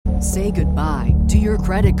Say goodbye to your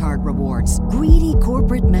credit card rewards. Greedy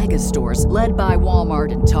corporate mega stores, led by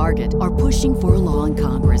Walmart and Target, are pushing for a law in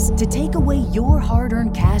Congress to take away your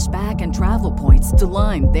hard-earned cash back and travel points to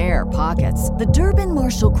line their pockets. The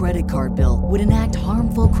Durbin-Marshall credit card bill would enact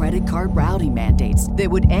harmful credit card routing mandates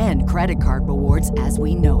that would end credit card rewards as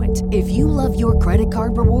we know it. If you love your credit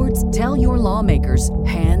card rewards, tell your lawmakers,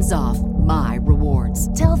 hands off my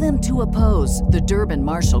rewards. Tell them to oppose the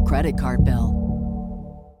Durbin-Marshall credit card bill.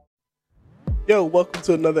 Yo, welcome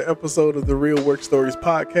to another episode of the Real Work Stories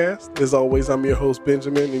podcast. As always, I'm your host,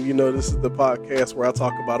 Benjamin, and you know this is the podcast where I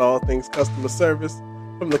talk about all things customer service,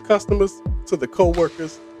 from the customers to the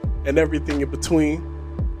co-workers and everything in between.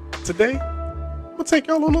 Today, I'm going to take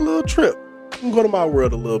y'all on a little trip. I'm going to go to my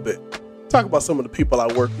world a little bit. Talk about some of the people I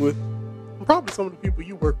work with, and probably some of the people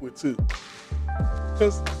you work with too.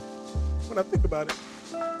 Because when I think about it,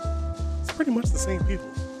 it's pretty much the same people.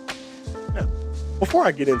 Now, before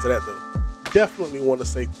I get into that though, definitely want to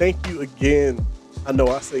say thank you again. I know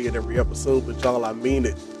I say it every episode, but y'all, I mean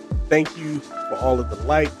it. Thank you for all of the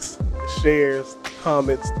likes, the shares, the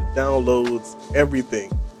comments, the downloads,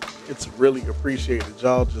 everything. It's really appreciated.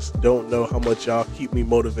 Y'all just don't know how much y'all keep me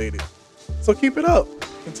motivated. So keep it up.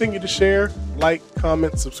 Continue to share, like,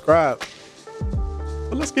 comment, subscribe.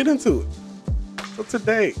 But let's get into it. So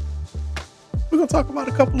today, we're going to talk about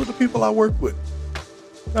a couple of the people I work with.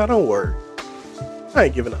 Now, don't worry. I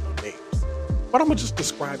ain't giving out no names. But I'm going to just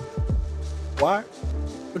describe them. Why?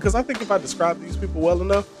 Because I think if I describe these people well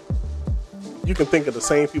enough, you can think of the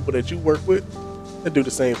same people that you work with and do the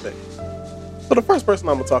same thing. So the first person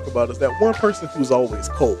I'm going to talk about is that one person who's always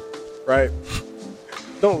cold, right?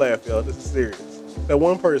 Don't laugh, y'all. This is serious. That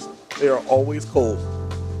one person, they are always cold.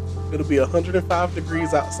 It'll be 105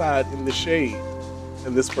 degrees outside in the shade,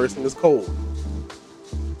 and this person is cold.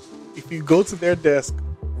 If you go to their desk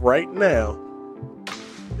right now,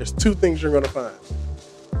 there's two things you're going to find.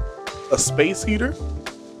 A space heater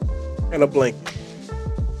and a blanket.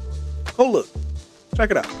 Go look. Check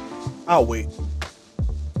it out. I'll wait.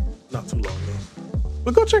 Not too long, though.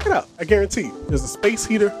 But go check it out. I guarantee you. There's a space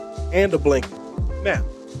heater and a blanket. Now,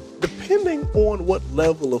 depending on what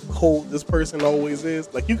level of cold this person always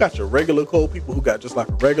is, like you got your regular cold people who got just like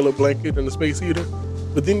a regular blanket and a space heater,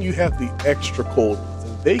 but then you have the extra cold ones,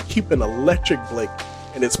 and they keep an electric blanket.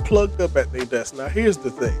 And it's plugged up at their desk. Now, here's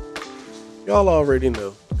the thing. Y'all already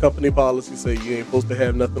know. Company policies say you ain't supposed to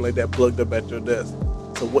have nothing like that plugged up at your desk.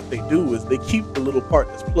 So what they do is they keep the little part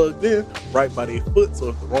that's plugged in right by their foot. So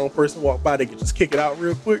if the wrong person walk by, they can just kick it out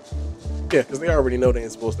real quick. Yeah, because they already know they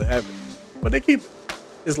ain't supposed to have it. But they keep it.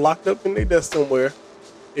 It's locked up in their desk somewhere.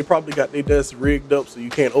 They probably got their desk rigged up so you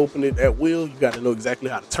can't open it at will. You got to know exactly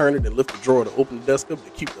how to turn it and lift the drawer to open the desk up to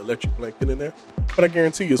keep the electric blanket in there. But I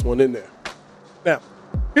guarantee you there's one in there. Now,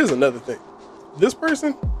 here's another thing. This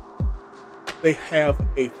person, they have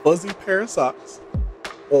a fuzzy pair of socks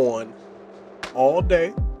on all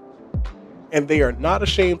day, and they are not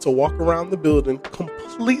ashamed to walk around the building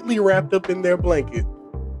completely wrapped up in their blanket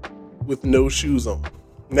with no shoes on.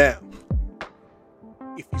 Now,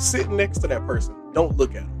 if you sit next to that person, don't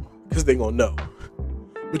look at them because they're going to know.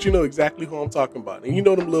 But you know exactly who I'm talking about. And you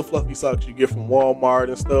know them little fluffy socks you get from Walmart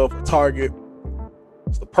and stuff or Target.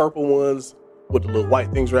 It's the purple ones with the little white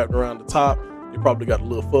things wrapped around the top. They probably got a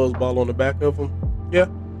little fuzz ball on the back of them. Yeah,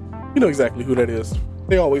 you know exactly who that is.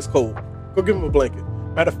 They always cold. Go give them a blanket.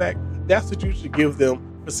 Matter of fact, that's what you should give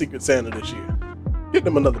them for Secret Santa this year. Get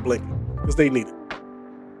them another blanket because they need it.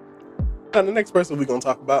 Now, the next person we're going to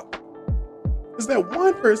talk about is that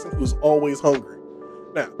one person who's always hungry.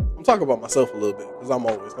 Now, I'm talking about myself a little bit because I'm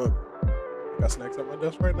always hungry. I got snacks at my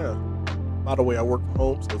desk right now. By the way, I work from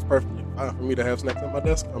home, so it's perfectly fine for me to have snacks at my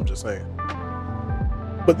desk. I'm just saying.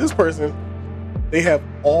 But this person, they have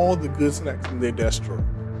all the good snacks in their desk drawer.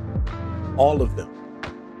 All of them.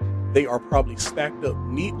 They are probably stacked up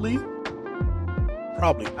neatly,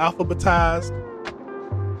 probably alphabetized.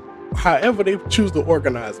 However they choose to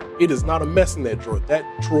organize it, it is not a mess in that drawer. That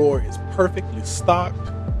drawer is perfectly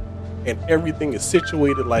stocked, and everything is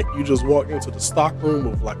situated like you just walked into the stock room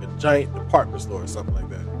of like a giant department store or something like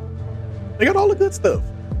that. They got all the good stuff.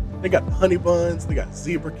 They got the honey buns, they got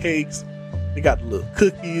zebra cakes, they got little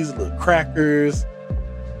cookies, little crackers.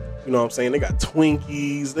 You know what I'm saying? They got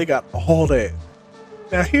Twinkies, they got all that.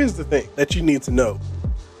 Now here's the thing that you need to know.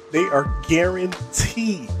 They are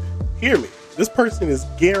guaranteed, hear me, this person is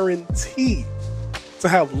guaranteed to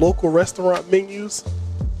have local restaurant menus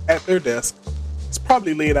at their desk. It's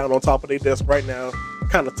probably laid out on top of their desk right now,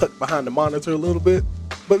 kind of tucked behind the monitor a little bit,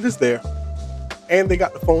 but it's there. And they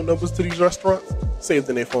got the phone numbers to these restaurants saved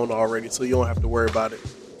in their phone already, so you don't have to worry about it.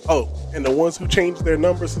 Oh, and the ones who changed their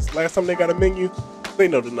numbers since last time they got a menu, They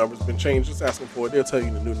know the number's been changed. Just ask them for it. They'll tell you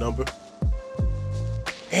the new number.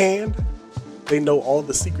 And they know all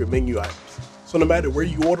the secret menu items. So no matter where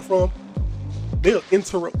you order from, they'll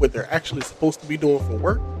interrupt what they're actually supposed to be doing for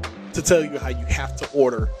work to tell you how you have to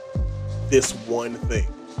order this one thing.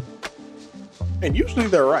 And usually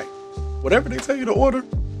they're right. Whatever they tell you to order,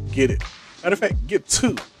 get it. Matter of fact, get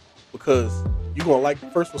two, because you're going to like the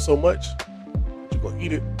first one so much, you're going to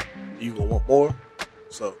eat it, and you're going to want more.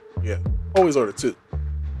 So, yeah, always order two.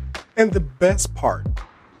 And the best part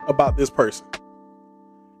about this person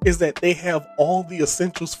is that they have all the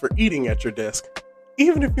essentials for eating at your desk,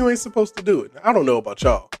 even if you ain't supposed to do it. Now, I don't know about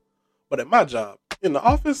y'all, but at my job, in the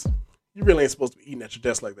office, you really ain't supposed to be eating at your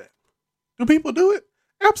desk like that. Do people do it?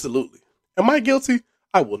 Absolutely. Am I guilty?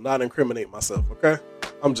 I will not incriminate myself, okay?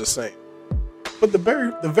 I'm just saying. But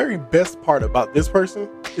the very best part about this person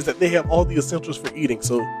is that they have all the essentials for eating.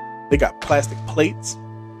 So they got plastic plates,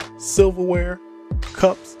 silverware,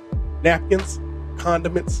 cups, napkins,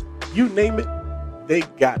 condiments, you name it, they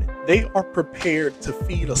got it. They are prepared to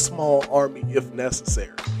feed a small army if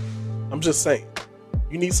necessary. I'm just saying,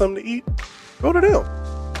 you need something to eat? Go to them.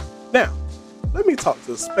 Now, let me talk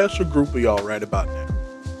to a special group of y'all right about now.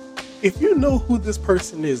 If you know who this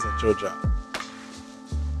person is at your job,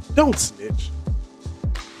 don't snitch.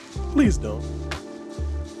 Please don't.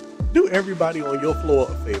 Do everybody on your floor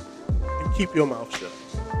a favor and keep your mouth shut.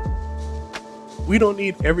 We don't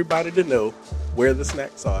need everybody to know where the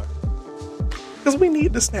snacks are, because we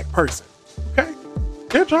need the snack person, okay?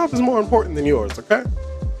 Their job is more important than yours, okay?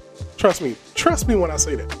 Trust me when I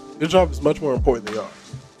say that. Their job is much more important than yours.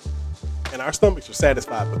 And our stomachs are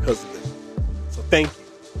satisfied because of it. So thank you.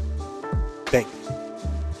 Thank you.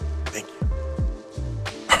 Thank you.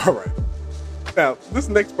 All right. Now, this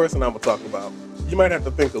next person I'm going to talk about, you might have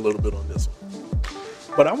to think a little bit on this one.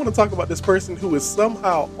 But I want to talk about this person who is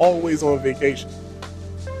somehow always on vacation.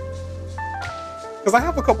 Because I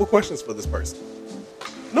have a couple questions for this person.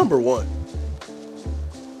 Number one,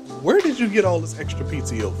 where did you get all this extra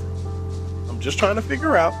PTO from? I'm just trying to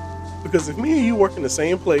figure out, because if me and you work in the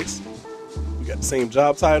same place, we got the same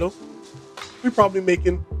job title, we're probably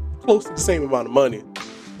making close to the same amount of money.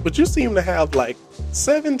 But you seem to have like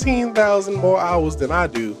 17,000 more hours than I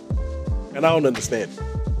do, and I don't understand it.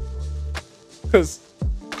 Because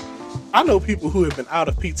I know people who have been out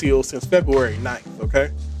of PTO since February 9th,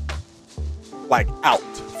 okay? Like out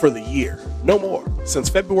for the year. No more. Since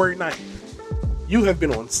February 9th. You have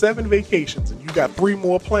been on 7 vacations and you got 3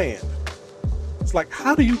 more planned. It's like,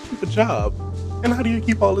 how do you keep a job and how do you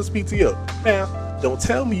keep all this PTO? Now, don't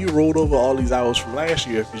tell me you rolled over all these hours from last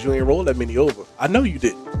year, because you ain't rolled that many over. I know you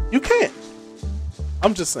didn't. You can't.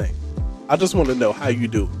 I'm just saying. I just want to know how you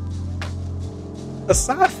do it.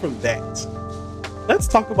 Aside from that, let's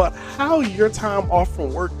talk about how your time off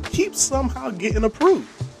from work keeps somehow getting approved.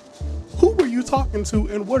 Who were you talking to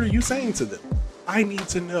and what are you saying to them? I need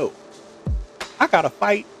to know. I got to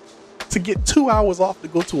fight to get 2 hours off to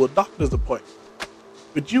go to a doctor's appointment.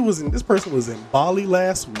 But this person was in Bali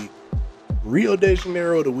last week, Rio de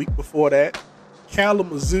Janeiro the week before that,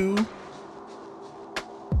 Kalamazoo,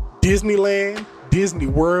 Disneyland, Disney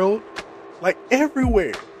World, like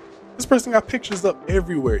everywhere. This person got pictures up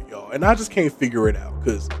everywhere, y'all. And I just can't figure it out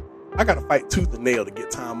because I got to fight tooth and nail to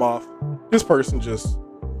get time off. This person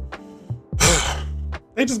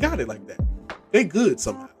they just got it like that. They good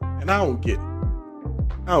somehow. And I don't get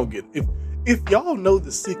it. If y'all know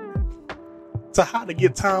the secret to how to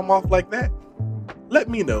get time off like that, let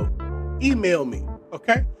me know. Email me,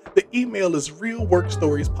 okay? The email is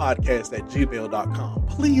realworkstoriespodcast@gmail.com.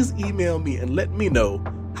 Please email me and let me know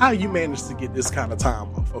how you managed to get this kind of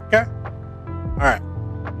time off, okay? All right.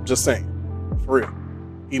 Just saying. For real.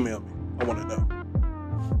 Email me. I want to know.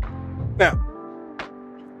 Now,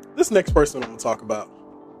 this next person I'm going to talk about,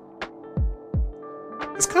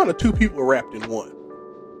 it's kind of 2 people wrapped in one.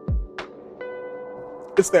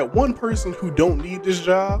 It's that one person who don't need this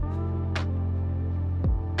job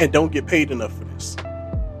and don't get paid enough for this.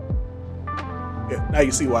 Yeah, now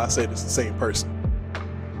you see why I said it's the same person.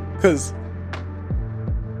 Because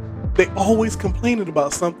they always complaining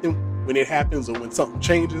about something when it happens or when something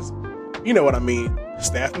changes. You know what I mean?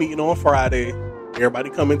 Staff meeting on Friday.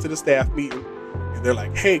 Everybody come into the staff meeting and they're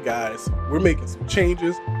like, hey guys, we're making some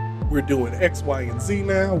changes. We're doing X, Y, and Z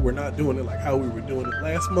now. We're not doing it like how we were doing it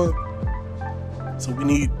last month. So we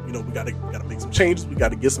need, we gotta make some changes. We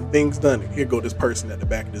gotta get some things done. And here go this person at the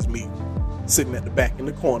back of this meeting, sitting at the back in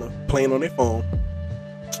the corner, playing on their phone.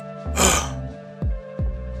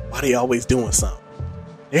 Why they always doing something?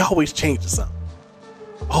 They always changing something.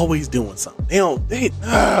 Always doing something. I'm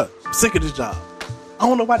sick of this job. I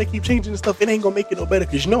don't know why they keep changing this stuff. It ain't gonna make it no better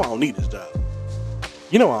because I don't need this job.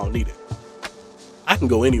 You know I don't need it. I can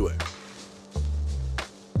go anywhere.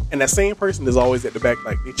 And that same person is always at the back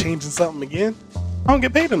like, they changing something again? I don't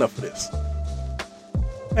get paid enough for this.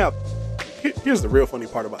 Now, here's the real funny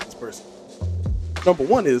part about this person. Number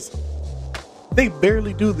one is, they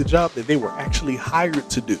barely do the job that they were actually hired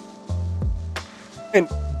to do. And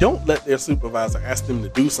don't let their supervisor ask them to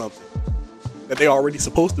do something that they're already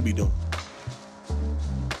supposed to be doing.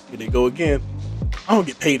 Here they go again. I don't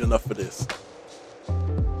get paid enough for this.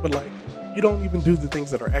 But like, you don't even do the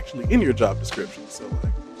things that are actually in your job description. So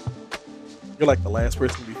like, you're like the last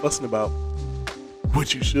person to be fussing about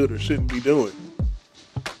what you should or shouldn't be doing.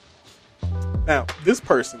 Now, this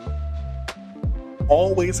person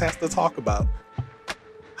always has to talk about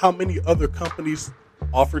how many other companies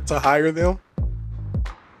offered to hire them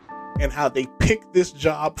and how they picked this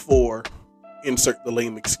job for, insert the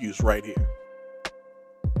lame excuse right here.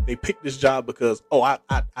 They picked this job because,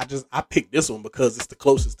 I picked this one because it's the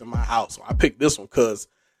closest to my house. Or I picked this one because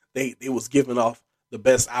they was giving off the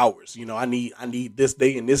best hours. You know, I need this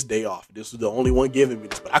day and this day off. This was the only one giving me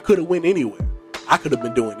this, but I could have went anywhere. I could have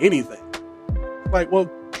been doing anything. Like, well,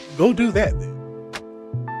 go do that then.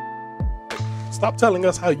 Stop telling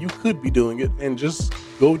us how you could be doing it and just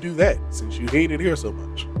go do that since you hate it here so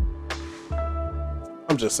much.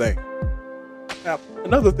 I'm just saying. Now,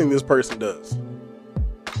 another thing this person does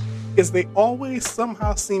is they always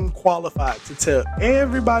somehow seem qualified to tell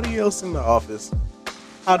everybody else in the office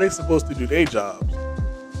how they're supposed to do their jobs.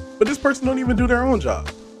 But this person don't even do their own job.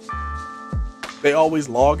 They always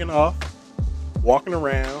logging off, walking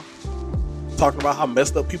around, talking about how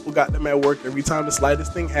messed up people got them at work every time the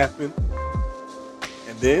slightest thing happened.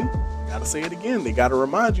 And then, gotta say it again, they gotta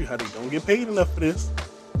remind you how they don't get paid enough for this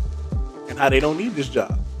and how they don't need this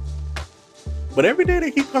job. But every day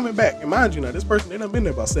they keep coming back. And mind you now, this person, they done been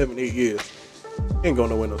there about 7-8 years. Ain't going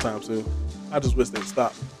nowhere no time soon. I just wish they'd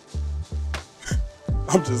stop.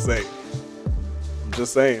 I'm just saying.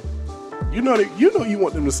 You know you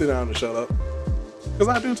want them to sit down and shut up. Because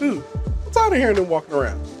I do too. I'm tired of hearing them walking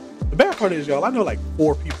around. The bad part is, y'all, I know like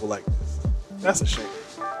 4 people like this. That's a shame.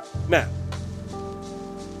 Now,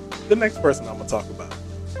 the next person I'm going to talk about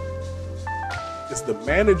is the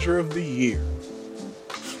manager of the year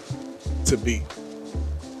to be.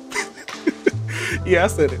 Yeah, I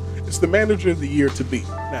said it. It's the manager of the year to be.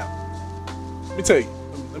 Now, let me tell you.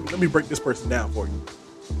 Let me break this person down for you.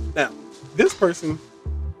 Now, this person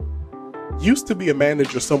used to be a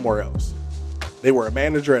manager somewhere else. They were a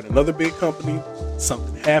manager at another big company.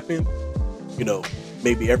 Something happened. You know,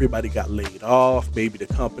 maybe everybody got laid off. Maybe the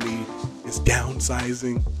company is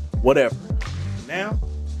downsizing. Whatever. Now,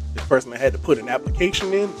 this person had to put an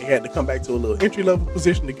application in. They had to come back to a little entry-level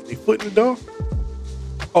position to get their foot in the door.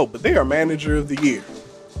 Oh, but they are manager of the year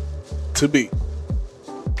to be.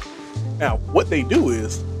 Now, what they do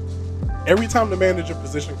is, every time the manager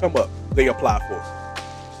position come up, they apply for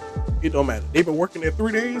it. It don't matter. They've been working there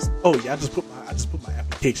 3 days. Oh yeah, I just put my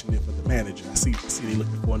application in for the manager. I see they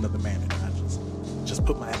looking for another manager. I just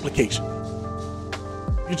put my application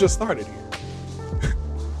in. You just started here.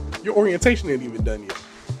 Your orientation ain't even done yet.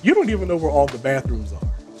 You don't even know where all the bathrooms are.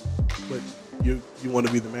 But you want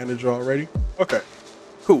to be the manager already? Okay,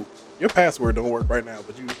 cool. Your password don't work right now,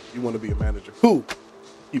 but you want to be a manager. Cool.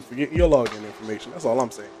 Keep forgetting your login information. That's all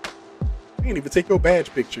I'm saying. You ain't even take your badge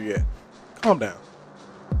picture yet. Calm down.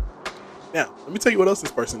 Now, let me tell you what else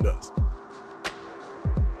this person does.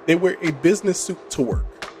 They wear a business suit to work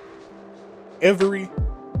every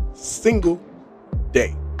single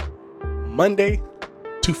day, Monday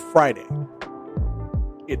to Friday.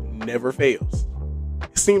 It never fails.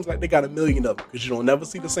 It seems like they got 1 million of them because you don't never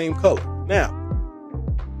see the same color. Now,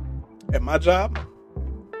 at my job,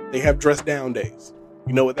 they have dress down days.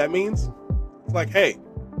 You know what that means? It's like, hey,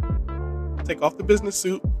 take off the business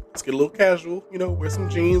suit. Let's get a little casual, you know, wear some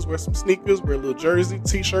jeans, wear some sneakers, wear a little jersey,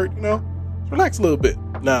 t-shirt, you know, just relax a little bit.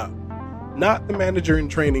 Nah, not the manager in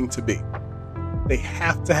training to be. They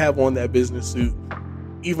have to have on that business suit,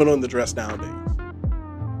 even on the dress down days.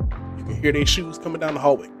 You can hear their shoes coming down the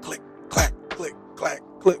hallway. Click, clack, click, clack,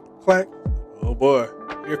 click, clack. Oh boy,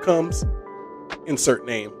 here comes insert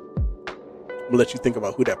name. I'm gonna let you think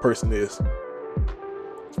about who that person is.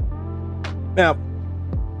 Now,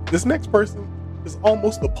 this next person is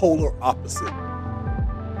almost the polar opposite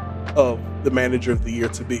of the manager of the year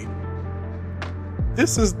to be.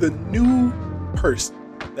 This is the new person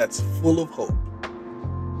that's full of hope.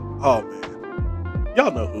 Oh man,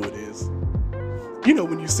 y'all know who it is. You know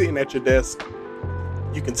when you're sitting at your desk,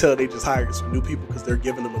 you can tell they just hired some new people because they're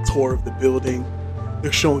giving them a tour of the building.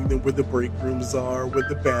 They're showing them where the break rooms are, where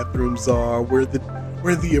the bathrooms are, where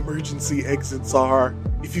the emergency exits are.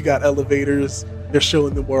 If you got elevators, They're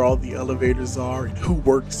showing them where all the elevators are and who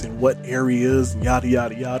works in what areas and yada,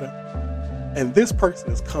 yada, yada. And this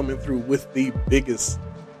person is coming through with the biggest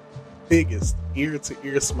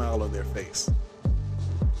ear-to-ear smile on their face.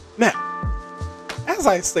 Now, as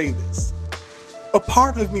I say this, a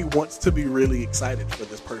part of me wants to be really excited for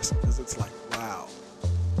this person because it's like, wow,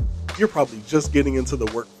 you're probably just getting into the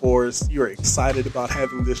workforce. You're excited about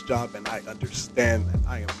having this job, and I understand that.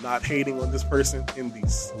 I am not hating on this person in the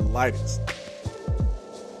slightest.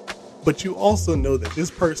 But you also know that this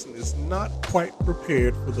person is not quite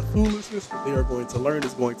prepared for the foolishness that they are going to learn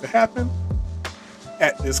is going to happen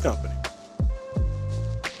at this company.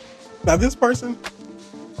 Now, this person,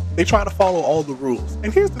 they try to follow all the rules.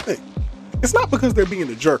 And here's the thing. It's not because they're being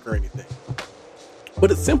a jerk or anything, but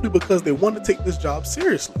it's simply because they want to take this job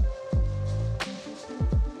seriously.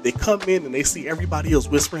 They come in and they see everybody else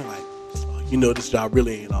whispering like, oh, you know, this job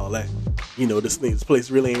really ain't all that. You know, this place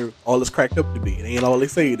really ain't all it's cracked up to be. It ain't all they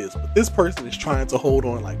say it is. But this person is trying to hold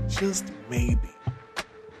on like, just maybe,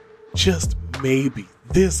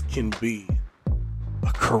 this can be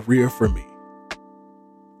a career for me.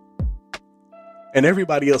 And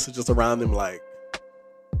everybody else is just around them like,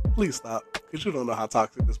 please stop, because you don't know how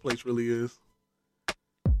toxic this place really is.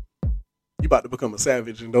 You're about to become a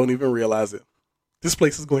savage and don't even realize it. This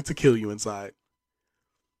place is going to kill you inside.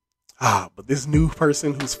 But this new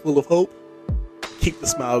person who's full of hope, keep the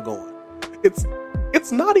smile going.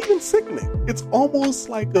 It's not even sickening. It's almost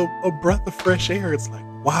like a breath of fresh air. It's like,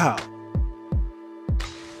 wow,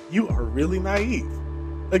 you are really naive.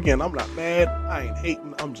 Again, I'm not mad. I ain't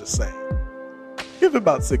hating. I'm just saying. Give it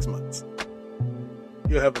about 6 months.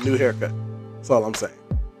 You'll have a new haircut. That's all I'm saying.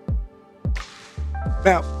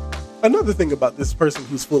 Now, another thing about this person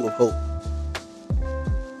who's full of hope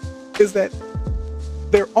is that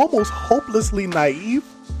they're almost hopelessly naive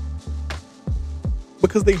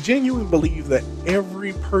because they genuinely believe that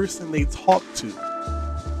every person they talk to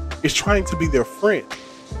is trying to be their friend.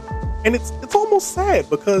 And it's almost sad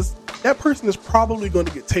because that person is probably going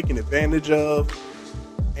to get taken advantage of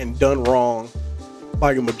and done wrong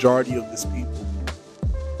by a majority of these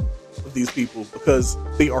people because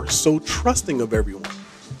they are so trusting of everyone.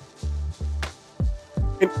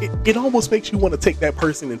 And it almost makes you want to take that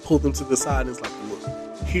person and pull them to the side and it's like, look,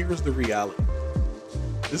 here's the reality.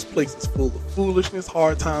 This place is full of foolishness,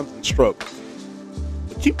 hard times, and struggles.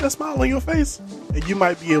 But keep that smile on your face and you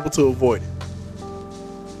might be able to avoid it.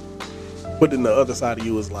 But then the other side of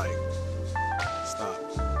you is like, stop.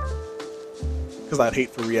 Because I'd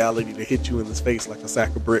hate for reality to hit you in the face like a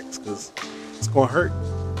sack of bricks because it's going to hurt.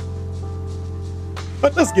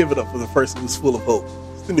 But let's give it up for the person who's full of hope.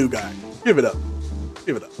 It's the new guy. Give it up.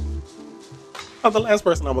 Give it up. Now, the last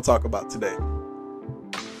person I'm going to talk about today,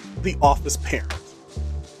 the office parent.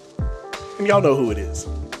 And y'all know who it is.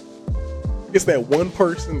 It's that one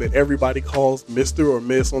person that everybody calls Mr. or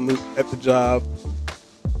Miss at the job.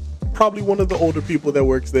 Probably one of the older people that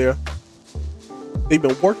works there. They've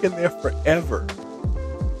been working there forever.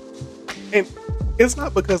 And it's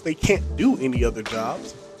not because they can't do any other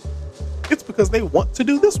jobs. It's because they want to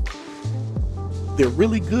do this one. They're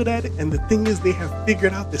really good at it, and the thing is they have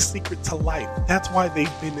figured out the secret to life. That's why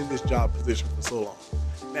they've been in this job position for so long.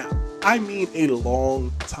 Now, I mean a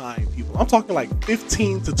long time, people. I'm talking like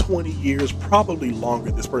 15 to 20 years, probably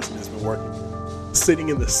longer this person has been working. Sitting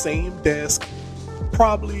in the same desk,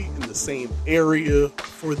 probably in the same area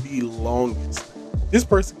for the longest. This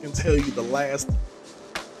person can tell you the last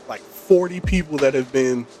like 40 people that have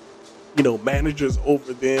been, managers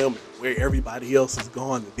over them, and where everybody else has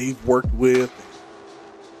gone that they've worked with.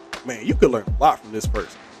 Man, you could learn a lot from this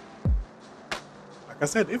person. Like I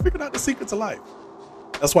said, they figured out the secret to life.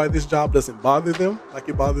 That's why this job doesn't bother them like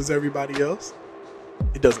it bothers everybody else.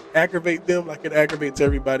 It doesn't aggravate them like it aggravates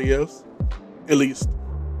everybody else. At least,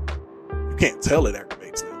 you can't tell it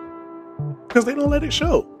aggravates them. Because they don't let it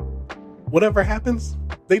show. Whatever happens,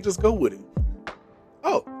 they just go with it.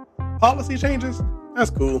 Oh, policy changes?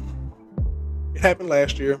 That's cool. It happened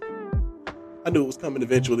last year. I knew it was coming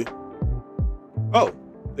eventually. Oh,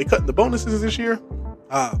 they cutting the bonuses this year?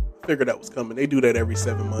 I figured that was coming. They do that every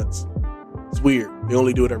 7 months. It's weird. They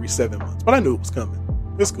only do it every 7 months. But I knew it was coming.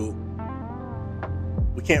 It's cool.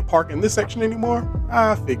 We can't park in this section anymore?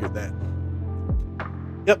 I figured that.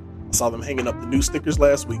 Yep, I saw them hanging up the new stickers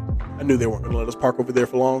last week. I knew they weren't going to let us park over there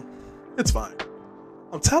for long. It's fine.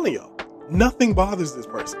 I'm telling y'all, nothing bothers this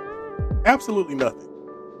person. Absolutely nothing.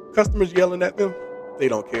 Customers yelling at them, they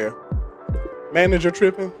don't care. Manager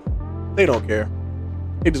tripping, they don't care.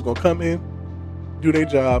 They just gonna come in, do their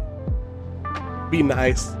job, be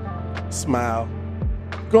nice, smile,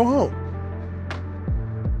 go home.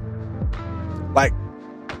 Like,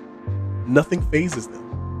 Nothing phases them.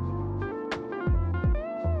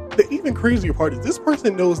 The even crazier part is this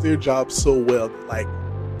person knows their job so well that, like,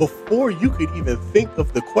 before you could even think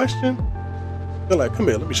of the question, they're like, come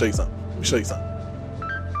here, let me show you something.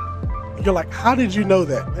 And you're like, how did you know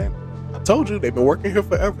that, man? I told you, they've been working here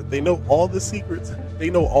forever. They know all the secrets. They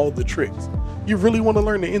know all the tricks. You really want to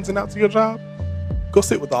learn the ins and outs of your job? Go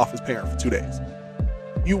sit with the office parent for 2 days.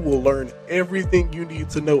 You will learn everything you need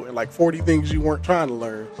to know, and like 40 things you weren't trying to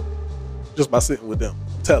learn just by sitting with them.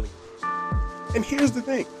 I'm telling you. And here's the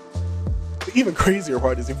thing. The even crazier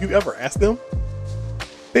part is if you ever ask them,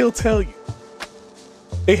 they'll tell you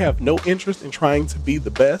they have no interest in trying to be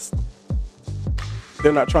the best.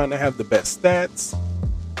 They're not trying to have the best stats.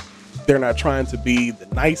 They're not trying to be the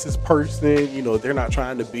nicest person. They're not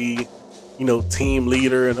trying to be, team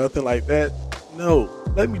leader or nothing like that. No,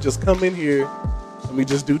 let me just come in here. Let me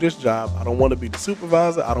just do this job. I don't want to be the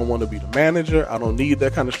supervisor. I don't want to be the manager. I don't need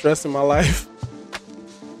that kind of stress in my life.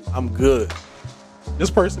 I'm good. This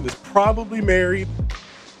person is probably married.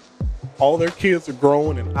 All their kids are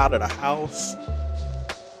grown and out of the house.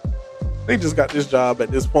 They just got this job at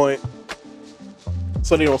this point,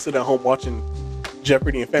 so they don't sit at home watching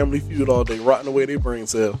Jeopardy and Family Feud all day, rotting away their brain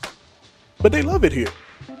cells. But they love it here.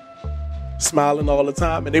 Smiling all the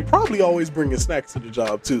time, and they probably always bringing snacks to the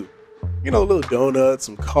job too. Little donuts,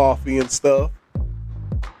 some coffee and stuff.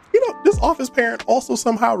 This office parent also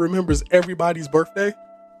somehow remembers everybody's birthday.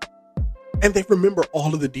 And they remember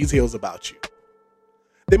all of the details about you.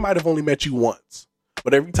 They might have only met you once,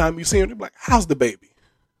 but every time you see them, they're like, how's the baby?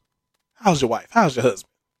 How's your wife? How's your husband?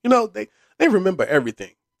 They remember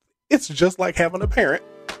everything. It's just like having a parent,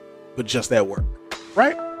 but just at work,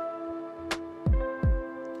 right?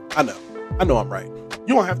 I know I'm right.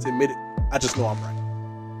 You don't have to admit it. I just know I'm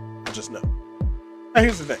right. I just know. Now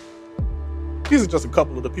here's the thing. These are just a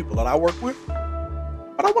couple of the people that I work with,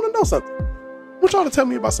 but I want to know something. I want y'all to tell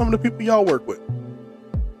me about some of the people y'all work with.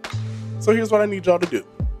 So here's what I need y'all to do.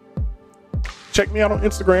 Check me out on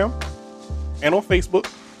Instagram and on Facebook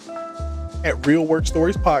at Real Work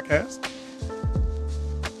Stories Podcast.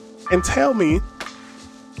 And tell me,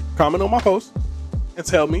 comment on my post, and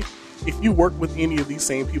tell me if you work with any of these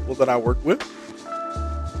same people that I work with.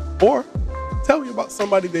 Or tell me about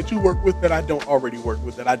somebody that you work with that I don't already work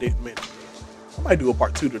with that I didn't mention. I might do a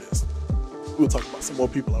part 2 to this. We'll talk about some more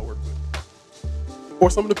people I work with. Or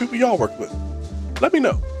some of the people y'all work with. Let me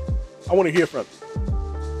know. I want to hear from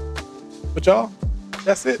you. But y'all,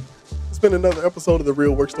 that's it. It's been another episode of the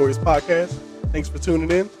Real Work Stories Podcast. Thanks for tuning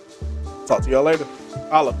in. Talk to y'all later.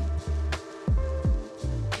 Holla.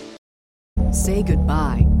 Say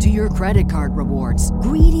goodbye to your credit card rewards.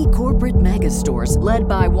 Greedy corporate mega stores, led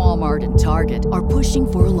by Walmart and Target, are pushing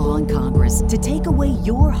for a law in Congress to take away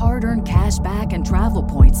your hard-earned cash back and travel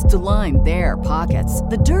points to line their pockets.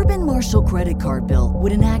 The Durbin-Marshall credit card bill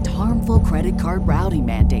would enact harmful credit card routing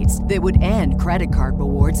mandates that would end credit card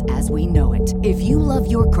rewards as we know it. If you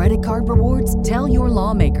love your credit card rewards, tell your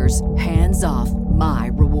lawmakers, hands off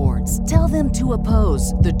my rewards. Tell them to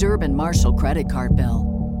oppose the Durbin-Marshall credit card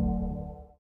bill.